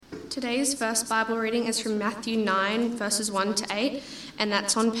Today's first Bible reading is from Matthew 9, verses 1 to 8, and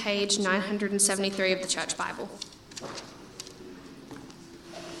that's on page 973 of the Church Bible.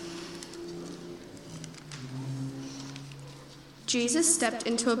 Jesus stepped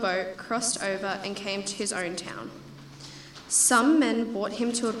into a boat, crossed over, and came to his own town. Some men brought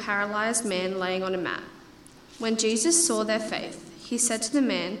him to a paralyzed man laying on a mat. When Jesus saw their faith, he said to the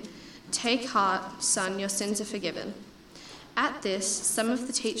man, "Take heart, son, your sins are forgiven." At this, some of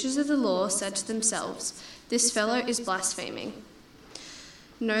the teachers of the law said to themselves, "This fellow is blaspheming."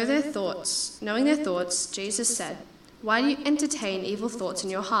 Knowing their thoughts, Jesus said, "Why do you entertain evil thoughts in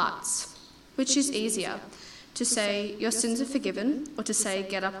your hearts? Which is easier, to say, 'Your sins are forgiven,' or to say,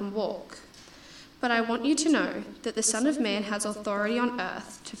 'Get up and walk'? But I want you to know that the Son of Man has authority on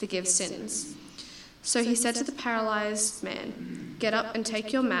earth to forgive sins." So he said to the paralyzed man, "Get up and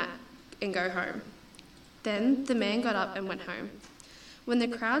take your mat and go home." Then the man got up and went home. When the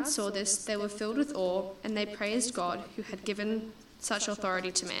crowd saw this, they were filled with awe, and they praised God who had given such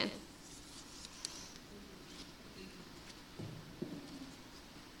authority to man.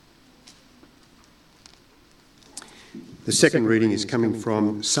 The second reading is coming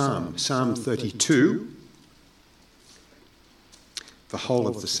from Psalm 32, the whole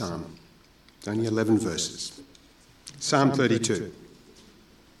of the psalm, only 11 verses. Psalm 32.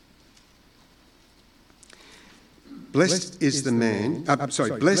 Blessed is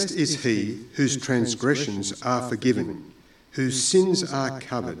he whose transgressions are forgiven, whose sins are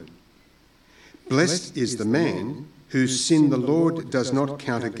covered. Blessed is the man whose sin the Lord does not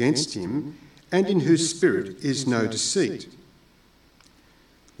count against him, and in whose spirit is no deceit.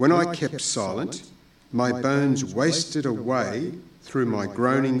 When I kept silent, my bones wasted away through my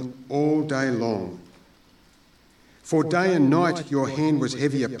groaning all day long. For day and night your hand was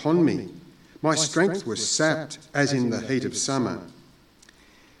heavy upon me. My strength was sapped as in the heat of summer.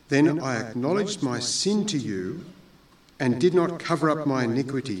 Then I acknowledged my sin to you and did not cover up my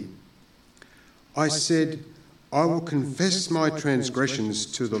iniquity. I said, "I will confess my transgressions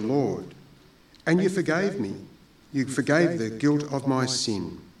to the Lord." And you forgave me. You forgave the guilt of my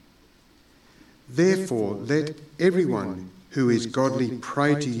sin. Therefore, let everyone who is godly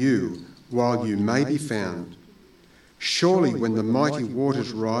pray to you while you may be found. Surely when the mighty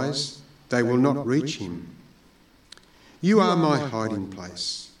waters rise, they will not reach him. You are my hiding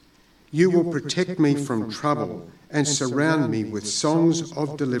place. You will protect me from trouble and surround me with songs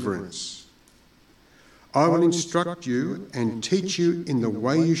of deliverance. I will instruct you and teach you in the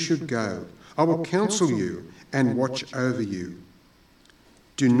way you should go. I will counsel you and watch over you.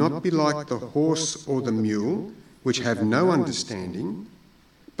 Do not be like the horse or the mule, which have no understanding,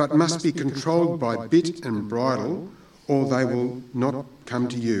 but must be controlled by bit and bridle, or they will not come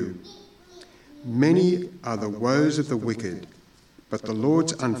to you. Many are the woes of the wicked, but the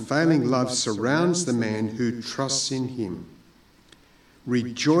Lord's unfailing love surrounds the man who trusts in him.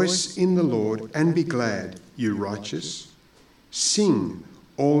 Rejoice in the Lord and be glad, you righteous. Sing,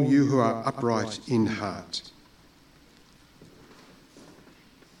 all you who are upright in heart.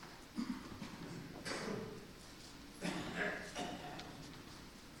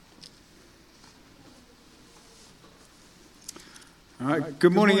 All right,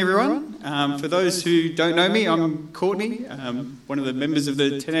 good morning, everyone. For those who don't know me, I'm Courtney, one of the members of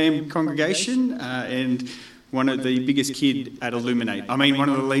the 10 a.m. congregation and one of the biggest kid at Illuminate. One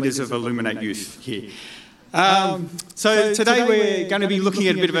of the leaders of Illuminate Youth here. So today we're going to be looking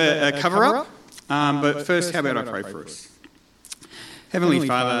at a bit of a cover-up, but first, how about I pray for us? Heavenly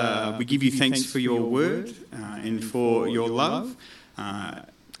Father, we give you thanks for your word and for your love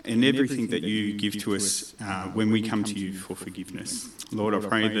and everything that you give to us when we come to you for forgiveness. Lord, I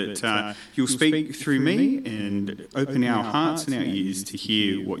pray that you'll speak through me and open our hearts and our ears to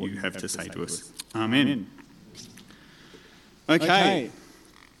hear what you have to say to us. Amen. Okay,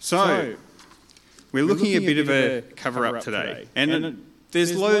 so we're looking at a bit of a cover-up today, and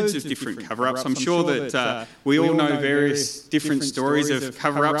there's loads of different cover-ups. I'm sure that we all know various different stories of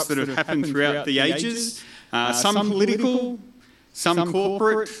cover-ups that have happened throughout the ages, some political, some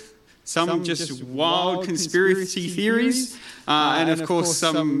corporate, some just wild conspiracy theories, and of course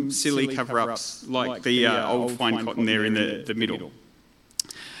some silly cover-ups like the old wine cotton there in the middle.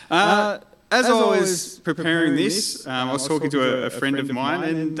 As I was preparing this, I was talking to a friend of mine,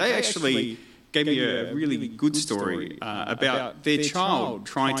 and they actually gave me a really good story about their child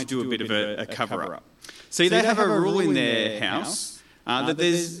trying to do a bit of a cover-up. See, they have a rule in their house that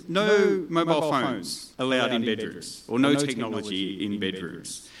there's no mobile phones allowed in bedrooms, or no technology in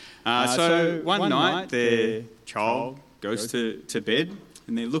bedrooms. So one night, their child goes to bed,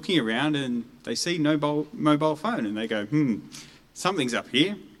 and they're looking around, and they see no mobile phone, and they go, something's up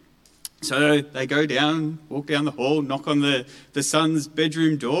here. So they go down, walk down the hall, knock on the son's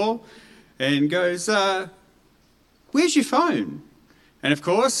bedroom door, and goes, "Where's your phone?" And of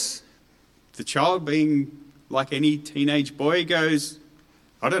course, the child, being like any teenage boy, goes,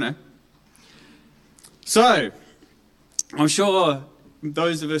 "I don't know." So I'm sure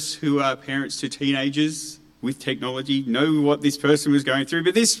those of us who are parents to teenagers with technology know what this person was going through,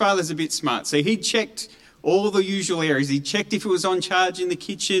 but this father's a bit smart. So he checked all the usual areas. He checked if it was on charge in the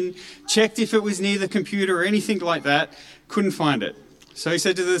kitchen, checked if it was near the computer or anything like that, couldn't find it. So he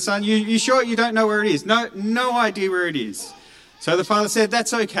said to the son, you sure you don't know where it is? No idea where it is. So the father said,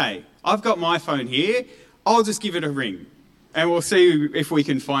 "That's okay. I've got my phone here. I'll just give it a ring and we'll see if we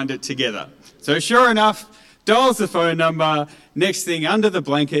can find it together." So sure enough, dials the phone number. Next thing, under the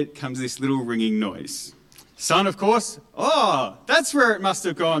blanket comes this little ringing noise. Son, of course, "Oh, that's where it must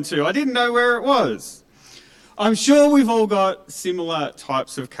have gone to. I didn't know where it was." I'm sure we've all got similar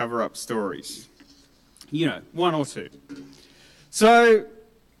types of cover-up stories. One or two. So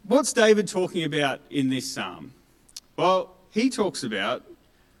what's David talking about in this psalm? Well, he talks about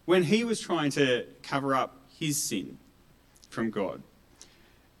when he was trying to cover up his sin from God.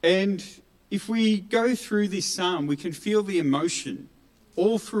 And if we go through this psalm, we can feel the emotion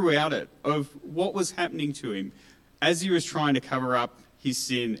all throughout it of what was happening to him as he was trying to cover up his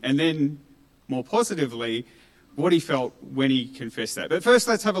sin, and then more positively, what he felt when he confessed that. But first,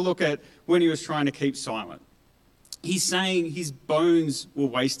 let's have a look at when he was trying to keep silent. He's saying his bones were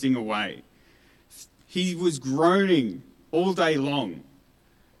wasting away. He was groaning all day long.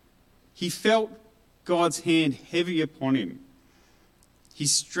 He felt God's hand heavy upon him.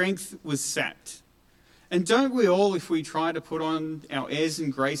 His strength was sapped. And don't we all, if we try to put on our airs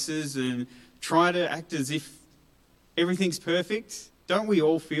and graces and try to act as if everything's perfect, don't we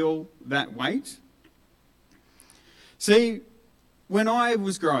all feel that weight? See, when I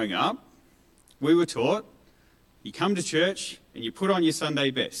was growing up, we were taught you come to church and you put on your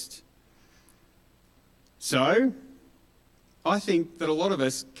Sunday best. So I think that a lot of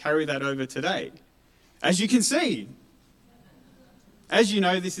us carry that over today. As you can see, as you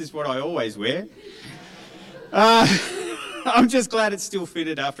know, this is what I always wear. I'm just glad it's still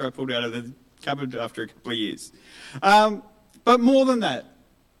fitted after I pulled it out of the cupboard after a couple of years. But more than that,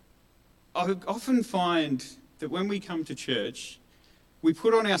 I often find that when we come to church, we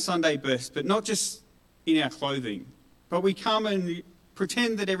put on our Sunday best, but not just in our clothing, but we come and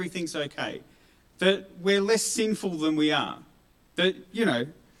pretend that everything's okay, that we're less sinful than we are, that,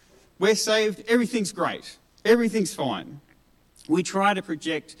 we're saved, everything's great, everything's fine. We try to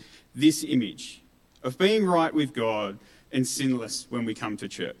project this image of being right with God and sinless when we come to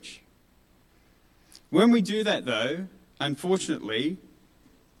church. When we do that, though, unfortunately,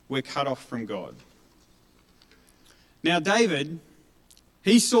 we're cut off from God. Now, David,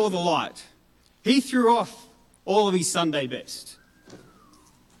 he saw the light. He threw off all of his Sunday best.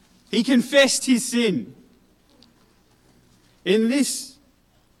 He confessed his sin. In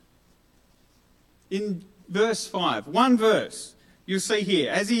verse 5, one verse, you'll see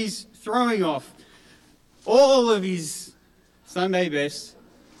here, as he's throwing off all of his Sunday best,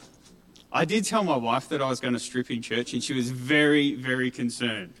 I did tell my wife that I was going to strip in church, and she was very, very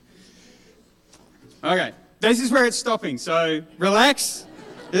concerned. Okay, this is where it's stopping, so relax.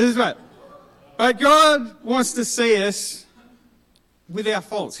 This is right. But God wants to see us with our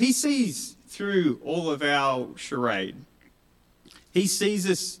faults. He sees through all of our charade. He sees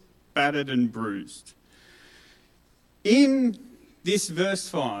us battered and bruised. In this verse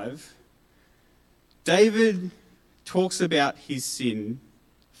 5, David talks about his sin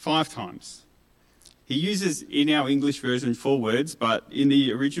 5 times. He uses in our English version 4 words, but in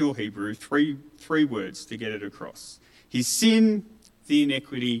the original Hebrew, three words to get it across. His sin, the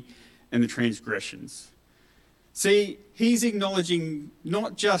iniquity, and the transgressions. See, he's acknowledging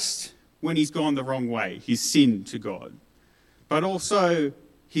not just when he's gone the wrong way, his sin to God, but also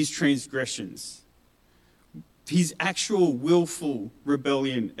his transgressions, his actual willful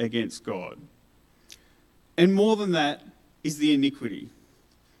rebellion against God. And more than that is the iniquity.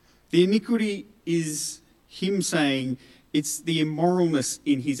 The iniquity is him saying it's the immoralness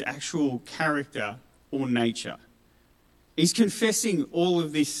in his actual character or nature. He's confessing all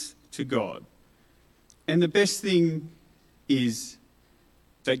of this to God. And the best thing is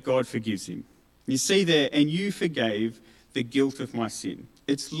that God forgives him. You see there, and you forgave the guilt of my sin.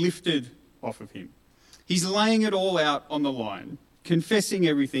 It's lifted off of him. He's laying it all out on the line, confessing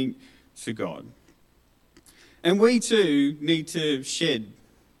everything to God. And we too need to shed,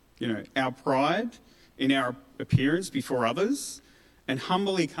 our pride in our appearance before others and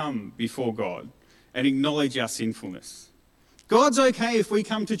humbly come before God and acknowledge our sinfulness. God's okay if we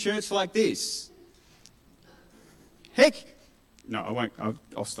come to church like this. Heck, no, I won't.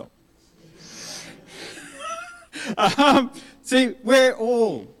 I'll stop. See, we're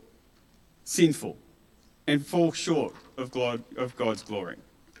all sinful and fall short of God's glory.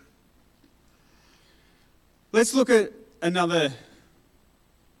 Let's look at another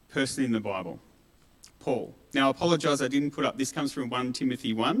person in the Bible, Paul. Now, I apologise I didn't put up, this comes from 1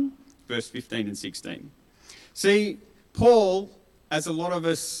 Timothy 1, verse 15 and 16. See, Paul, as a lot of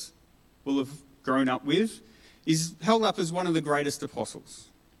us will have grown up with, is held up as one of the greatest apostles.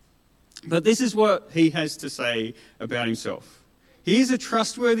 But this is what he has to say about himself. Here's a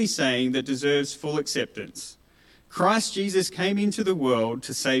trustworthy saying that deserves full acceptance. Christ Jesus came into the world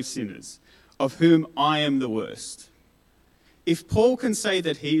to save sinners, of whom I am the worst. If Paul can say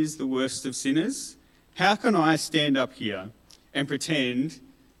that he is the worst of sinners, how can I stand up here and pretend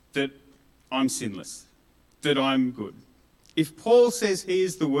that I'm sinless, that I'm good? If Paul says he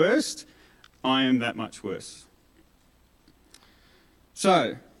is the worst, I am that much worse.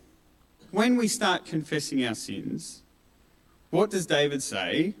 So, when we start confessing our sins, what does David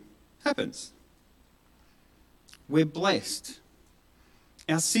say happens? We're blessed.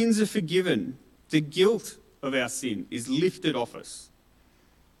 Our sins are forgiven. The guilt of our sin is lifted off us.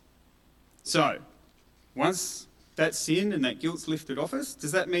 So, once that sin and that guilt's lifted off us,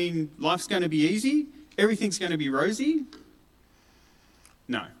 does that mean life's going to be easy? Everything's going to be rosy?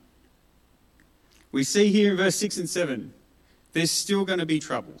 No. We see here in verse 6 and 7, there's still going to be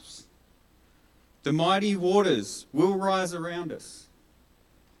troubles. The mighty waters will rise around us,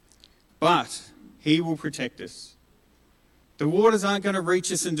 but he will protect us. The waters aren't going to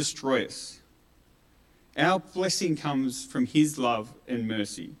reach us and destroy us. Our blessing comes from his love and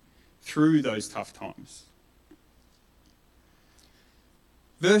mercy through those tough times.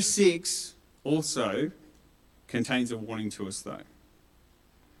 Verse 6 also contains a warning to us, though. It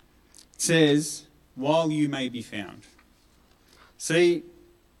says, while you may be found. See,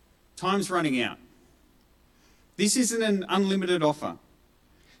 time's running out. This isn't an unlimited offer.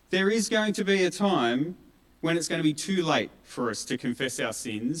 There is going to be a time when it's going to be too late for us to confess our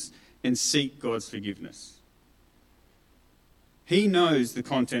sins and seek God's forgiveness. He knows the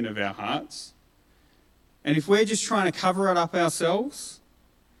content of our hearts. And if we're just trying to cover it up ourselves,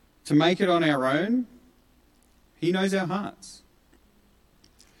 to make it on our own, he knows our hearts.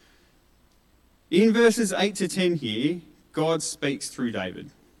 In verses 8 to 10 here, God speaks through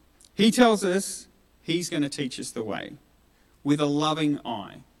David. He tells us he's going to teach us the way with a loving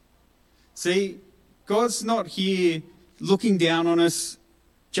eye. See, God's not here looking down on us,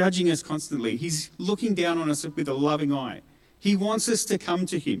 judging us constantly. He's looking down on us with a loving eye. He wants us to come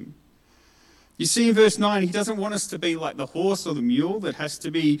to him. You see in verse 9, he doesn't want us to be like the horse or the mule that has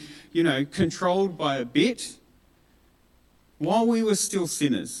to be, controlled by a bit. While we were still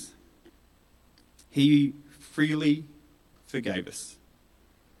sinners, he freely forgave us.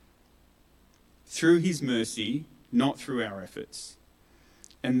 Through his mercy, not through our efforts.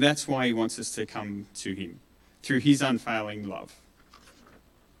 And that's why he wants us to come to him, through his unfailing love.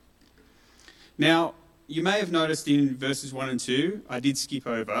 Now, you may have noticed in verses 1 and 2, I did skip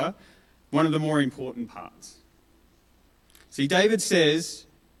over one of the more important parts. See, David says,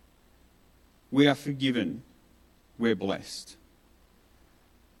 we are forgiven, we're blessed.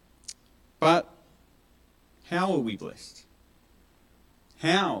 But how are we blessed?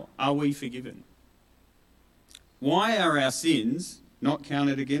 How are we forgiven? Why are our sins not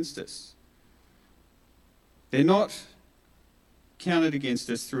counted against us? They're not counted against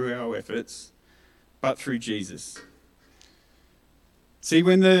us through our efforts, but through Jesus. See,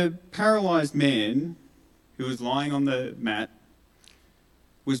 when the paralysed man who was lying on the mat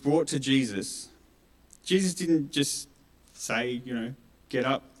was brought to Jesus, Jesus didn't just say, get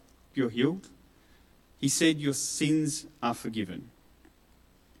up, you're healed. He said, your sins are forgiven.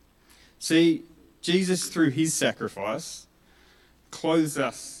 See, Jesus, through his sacrifice, clothes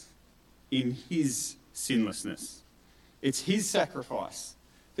us in his sinlessness. It's his sacrifice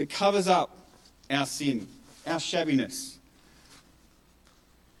that covers up our sin, our shabbiness.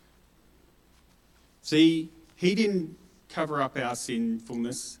 See, he didn't cover up our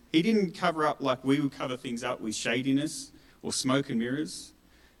sinfulness. He didn't cover up like we would cover things up with shadiness or smoke and mirrors.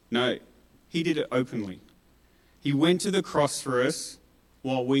 No, he did it openly. He went to the cross for us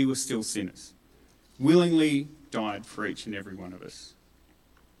while we were still sinners. Willingly died for each and every one of us.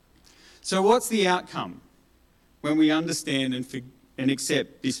 So what's the outcome when we understand and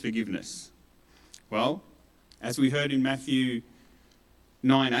accept this forgiveness? Well, as we heard in Matthew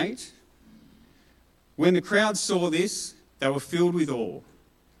 9:8, when the crowd saw this, they were filled with awe.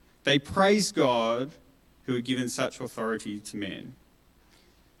 They praised God, who who had given such authority to man.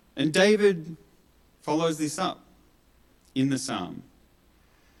 And David follows this up in the psalm.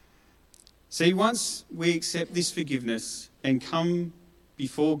 See, once we accept this forgiveness and come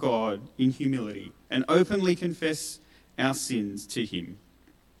before God in humility and openly confess our sins to him,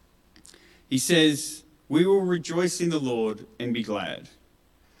 he says, we will rejoice in the Lord and be glad.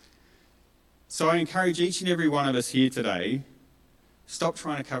 So I encourage each and every one of us here today, stop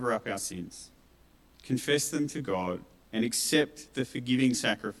trying to cover up our sins. Confess them to God and accept the forgiving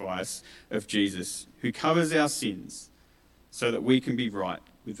sacrifice of Jesus, who covers our sins so that we can be right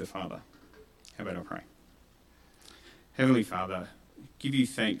with the Father. How about I pray? Heavenly Father, give you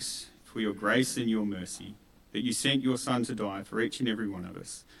thanks for your grace and your mercy, that you sent your Son to die for each and every one of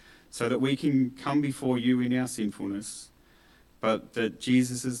us, so that we can come before you in our sinfulness, but that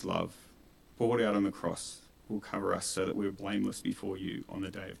Jesus' love poured out on the cross will cover us so that we're blameless before you on the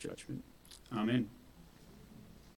day of judgment. Amen.